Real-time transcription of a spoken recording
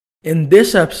In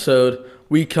this episode,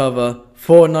 we cover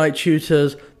Fortnite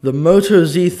shooters, the Moto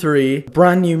Z3,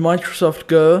 brand new Microsoft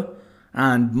Go,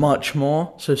 and much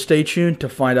more, so stay tuned to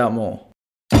find out more.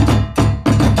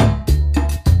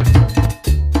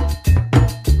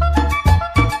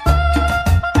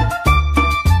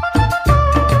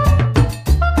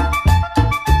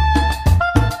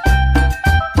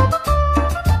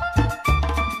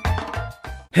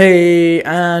 Hey,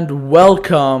 and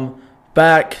welcome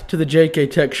back to the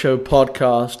JK Tech Show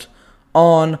podcast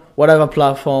on whatever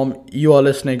platform you are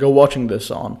listening or watching this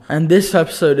on. And this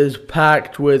episode is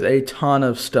packed with a ton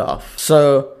of stuff.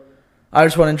 So, I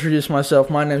just want to introduce myself.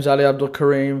 My name is Ali Abdul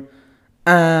Kareem,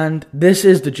 and this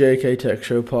is the JK Tech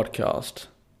Show podcast.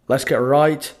 Let's get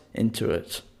right into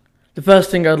it. The first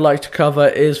thing I'd like to cover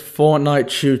is Fortnite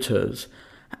shooters.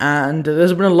 And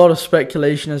there's been a lot of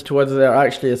speculation as to whether they're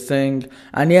actually a thing.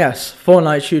 And yes,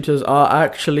 Fortnite shooters are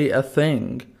actually a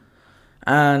thing.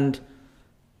 And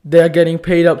they're getting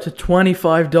paid up to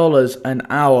 $25 an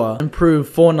hour to improve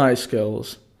Fortnite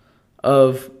skills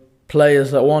of players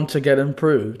that want to get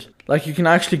improved. Like, you can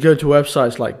actually go to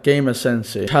websites like Gamer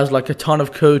Sensei. It has like a ton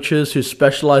of coaches who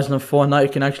specialize in Fortnite. You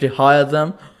can actually hire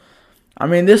them. I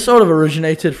mean, this sort of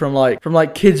originated from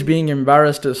kids being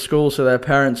embarrassed at school, so their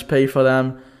parents pay for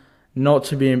them not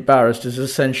to be embarrassed. Is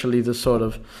essentially the sort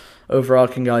of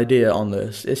overarching idea on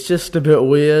this. It's just a bit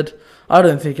weird. I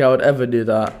don't think I would ever do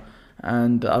that,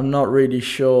 and I'm not really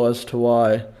sure as to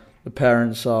why the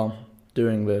parents are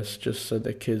doing this, just so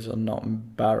their kids are not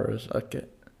embarrassed. Okay,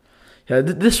 yeah,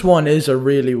 this one is a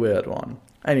really weird one.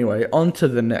 Anyway, on to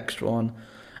the next one.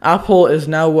 Apple is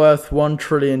now worth $1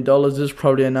 trillion. This was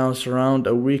probably announced around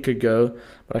a week ago,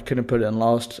 but I couldn't put it in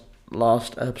last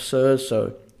episode,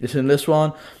 so it's in this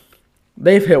one.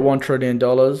 They've hit $1 trillion,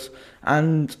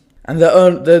 and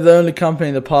they're the only company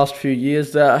in the past few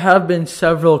years. There have been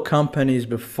several companies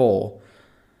before,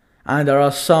 and there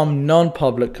are some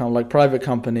non-public, like private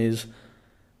companies,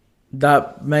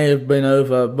 that may have been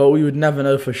over, but we would never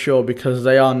know for sure because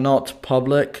they are not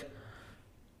public.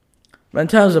 But in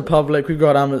terms of public, we've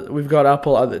got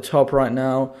Apple at the top right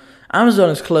now. Amazon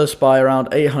is close by,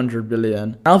 around $800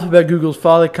 billion. Alphabet, Google's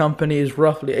father company, is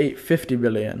roughly $850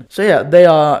 billion. So yeah, they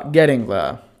are getting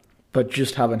there, but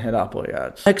just haven't hit Apple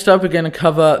yet. Next up, we're going to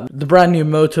cover the brand new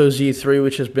Moto Z3,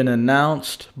 which has been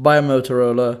announced by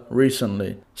Motorola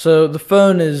recently. So the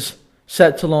phone is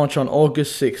set to launch on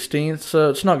August 16th, so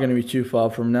it's not going to be too far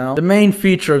from now. The main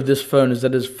feature of this phone is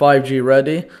that it's 5G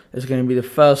ready. It's going to be the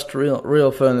first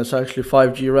real phone that's actually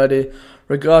 5G ready,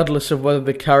 regardless of whether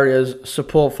the carriers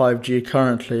support 5G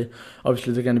currently.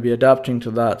 Obviously, they're going to be adapting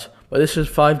to that, but this is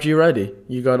 5G ready.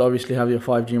 You got to obviously have your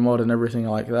 5G mod and everything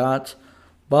like that,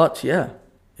 but yeah,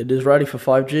 it is ready for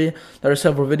 5G. There are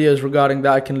several videos regarding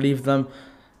that. I can leave them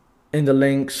in the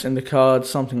links, in the cards,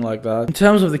 something like that. In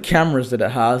terms of the cameras that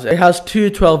it has two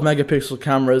 12 megapixel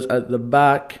cameras at the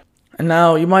back. And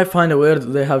now, you might find it weird that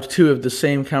they have two of the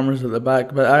same cameras at the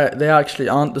back, but they actually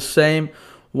aren't the same.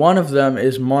 One of them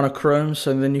is monochrome,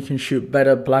 so then you can shoot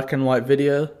better black and white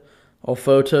video or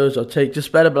photos, or take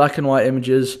just better black and white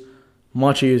images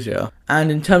much easier. And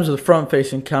in terms of the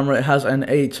front-facing camera, it has an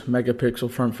 8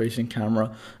 megapixel front-facing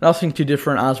camera. Nothing too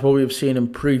different as what we've seen in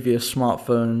previous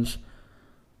smartphones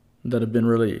that have been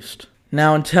released.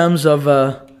 Now, in terms of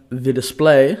the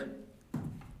display,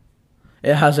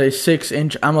 it has a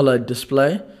 6-inch AMOLED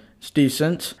display. It's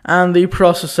decent. And the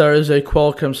processor is a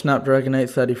Qualcomm Snapdragon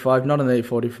 835, not an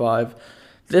 845.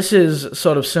 This is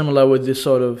sort of similar with this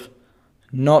sort of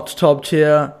not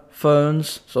top-tier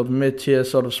phones, sort of mid-tier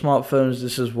sort of smartphones.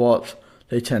 This is what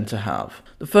they tend to have.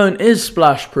 The phone is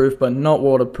splash-proof, but not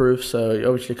waterproof, so you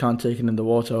obviously can't take it in the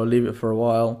water or leave it for a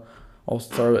while or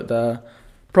throw it there.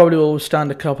 Probably will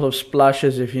withstand a couple of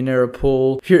splashes if you're near a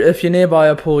pool. If you're nearby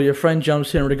a pool, your friend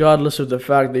jumps in regardless of the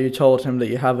fact that you told him that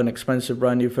you have an expensive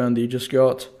brand new phone that you just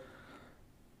got.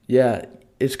 Yeah,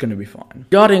 it's going to be fine.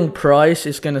 Regarding price,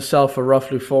 it's going to sell for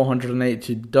roughly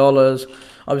 $480.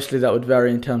 Obviously, that would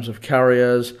vary in terms of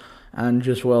carriers and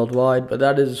just worldwide, but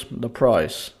that is the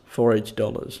price,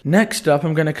 $480. Next up,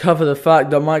 I'm going to cover the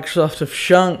fact that Microsoft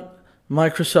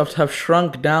have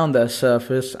shrunk down their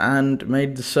Surface and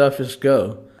made the Surface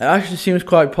Go. It actually seems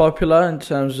quite popular in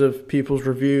terms of people's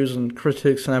reviews and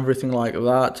critics and everything like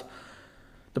that.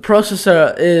 The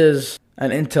processor is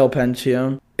an Intel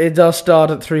Pentium. It does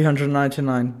start at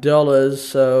 $399,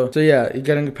 so yeah, you're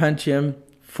getting a Pentium,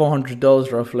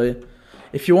 $400 roughly.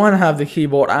 If you want to have the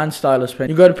keyboard and stylus pen,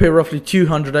 you've got to pay roughly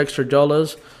 $200 extra.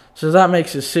 So that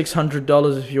makes it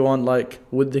 $600 if you want, like,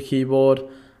 with the keyboard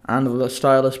and the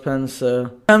stylus pen. So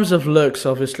in terms of looks,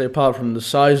 obviously apart from the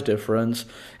size difference, it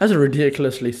has a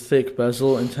ridiculously thick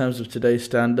bezel in terms of today's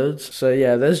standards. So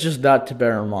yeah, there's just that to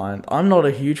bear in mind. I'm not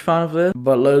a huge fan of this,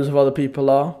 but loads of other people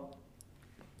are.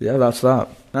 Yeah, that's that.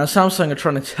 Now Samsung are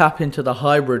trying to tap into the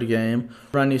hybrid game.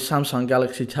 Brand new Samsung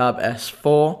Galaxy Tab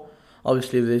S4.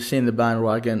 Obviously they've seen the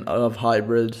bandwagon of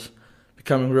hybrids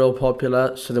becoming real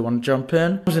popular, so they want to jump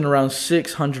in. It comes in around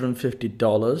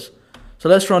 $650. So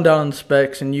let's run down the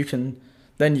specs, and you can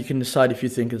decide if you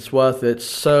think it's worth it.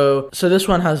 So this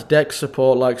one has DeX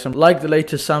support, like the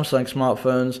latest Samsung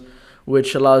smartphones,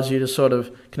 which allows you to sort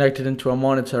of connect it into a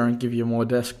monitor and give you a more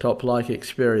desktop-like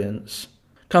experience.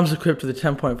 Comes equipped with a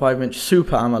 10.5-inch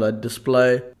Super AMOLED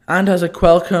display and has a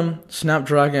Qualcomm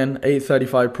Snapdragon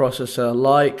 835 processor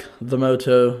like the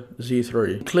Moto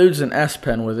Z3. Includes an S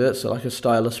Pen with it, so like a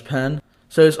stylus pen.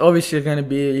 So it's obviously going to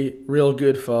be real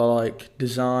good for like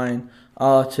design,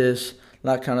 artists,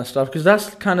 that kind of stuff, because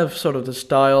that's kind of sort of the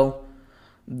style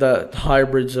that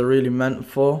hybrids are really meant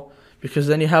for. Because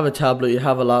then you have a tablet, you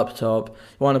have a laptop, you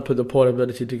want to put the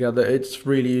portability together. It's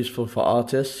really useful for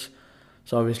artists.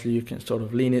 So obviously you can sort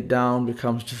of lean it down,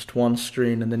 becomes just one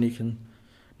screen, and then you can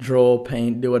draw,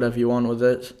 paint, do whatever you want with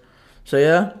it. So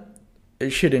yeah, it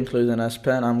should include an S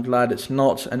Pen. I'm glad it's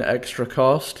not an extra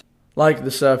cost, like the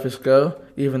Surface Go,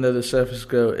 even though the Surface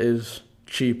Go is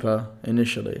cheaper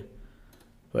initially.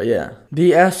 But yeah,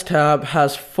 the S Tab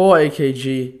has 4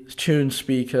 AKG tuned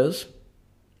speakers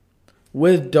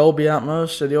with Dolby Atmos,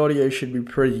 so the audio should be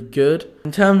pretty good.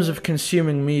 In terms of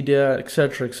consuming media,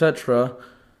 etc., etc.,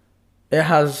 it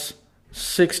has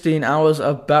 16 hours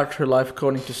of battery life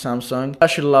according to Samsung. That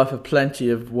should allow for plenty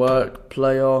of work,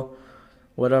 play, or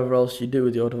whatever else you do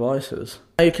with your devices.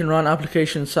 Now you can run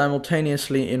applications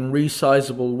simultaneously in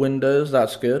resizable windows,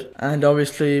 that's good. And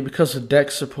obviously because of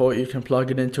DeX support, you can plug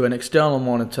it into an external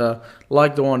monitor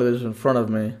like the one that is in front of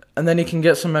me. And then you can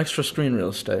get some extra screen real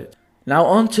estate. Now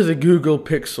on to the Google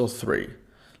Pixel 3.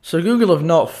 So Google have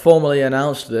not formally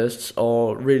announced this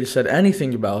or really said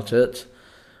anything about it.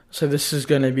 So this is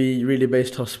going to be really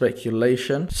based off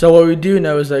speculation. So what we do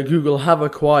know is that Google have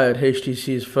acquired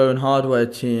HTC's phone hardware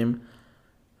team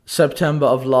September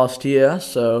of last year.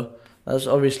 So that's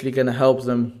obviously going to help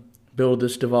them build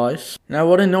this device. Now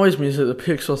what annoys me is that the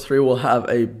Pixel 3 will have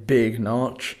a big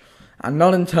notch. And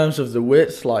not in terms of the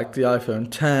width like the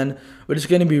iPhone 10, but it's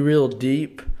going to be real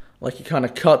deep. Like it kind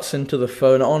of cuts into the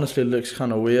phone. It honestly looks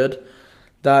kind of weird.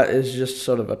 That is just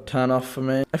sort of a turn off for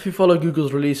me. If you follow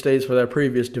Google's release dates for their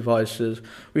previous devices,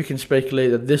 we can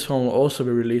speculate that this one will also be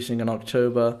releasing in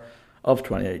October of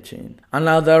 2018. And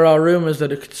now there are rumors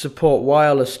that it could support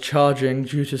wireless charging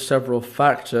due to several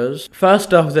factors.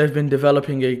 First off, they've been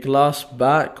developing a glass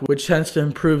back, which tends to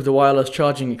improve the wireless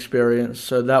charging experience,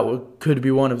 so that could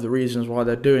be one of the reasons why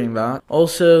they're doing that.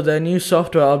 Also, their new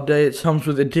software updates comes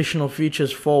with additional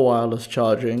features for wireless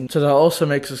charging, so that also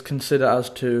makes us consider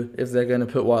as to if they're going to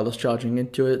put wireless charging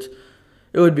into it.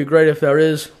 It would be great if there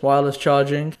is wireless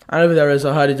charging, and if there is,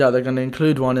 I highly doubt they're going to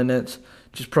include one in it,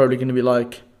 which is probably going to be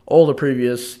like all the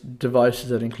previous devices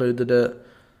that included it.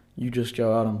 You just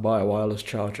go out and buy a wireless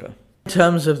charger. In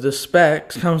terms of the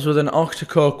specs, it comes with an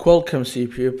octa-core Qualcomm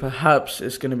CPU. Perhaps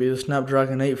it's going to be the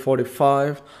Snapdragon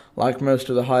 845, like most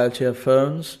of the higher tier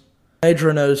phones.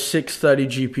 Adreno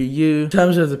 630 GPU. In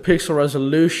terms of the pixel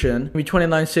resolution, it'll be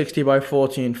 2960 by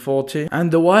 1440.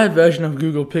 And the wired version of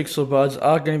Google Pixel Buds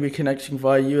are going to be connecting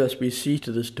via USB-C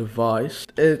to this device.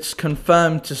 It's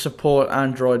confirmed to support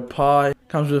Android Pie.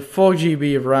 Comes with 4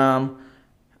 GB of RAM.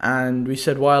 And we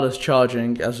said wireless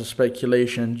charging as a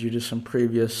speculation due to some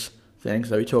previous things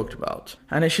that we talked about.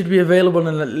 And it should be available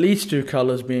in at least 2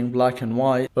 colors, being black and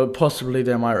white, but possibly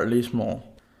they might release more.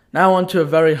 Now on to a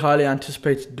very highly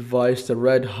anticipated device, the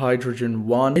Red Hydrogen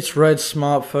 1. It's Red's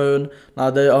smartphone. Now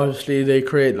they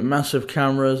create the massive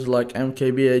cameras like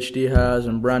MKBHD has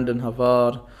and Brandon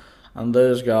Havard and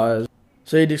those guys.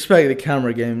 So you'd expect the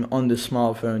camera game on this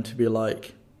smartphone to be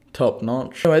like top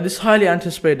notch. Anyway, this highly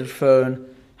anticipated phone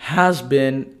has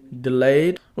been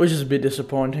delayed, which is a bit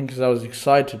disappointing because I was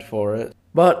excited for it.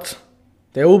 But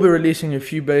they will be releasing a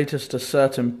few betas to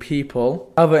certain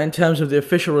people. However, in terms of the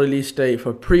official release date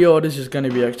for pre-orders is going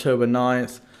to be October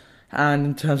 9th. And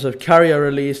in terms of carrier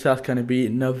release, that's going to be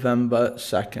November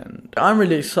 2nd. I'm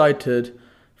really excited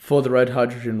for the Red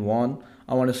Hydrogen 1.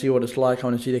 I want to see what it's like. I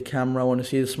want to see the camera. I want to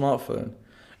see the smartphone.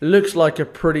 It looks like a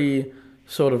pretty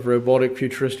sort of robotic,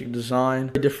 futuristic design.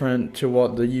 Different to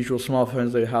what the usual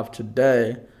smartphones they have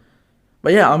today.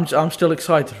 But yeah, I'm still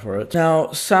excited for it. Now,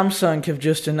 Samsung have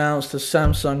just announced the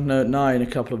Samsung Note 9 a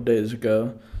couple of days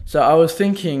ago. So I was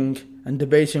thinking and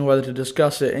debating whether to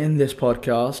discuss it in this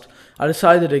podcast. I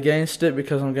decided against it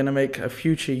because I'm going to make a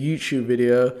future YouTube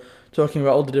video talking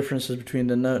about all the differences between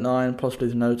the Note 9, possibly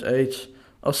the Note 8,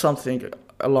 or something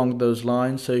along those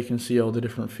lines, so you can see all the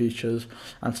different features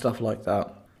and stuff like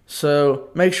that. So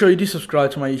make sure you do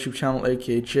subscribe to my YouTube channel,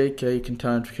 aka JK, you can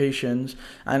turn notifications,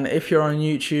 and if you're on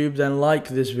YouTube, then like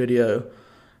this video,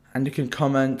 and you can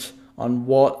comment on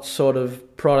what sort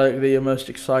of product that you're most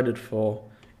excited for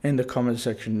in the comment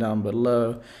section down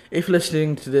below. If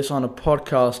listening to this on a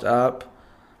podcast app,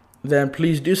 then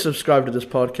please do subscribe to this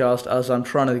podcast, as I'm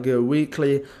trying to go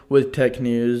weekly with tech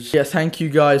news. Yeah, thank you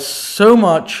guys so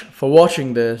much for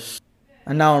watching this.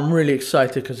 And now I'm really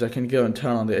excited because I can go and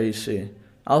turn on the AC.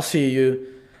 I'll see you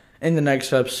in the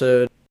next episode.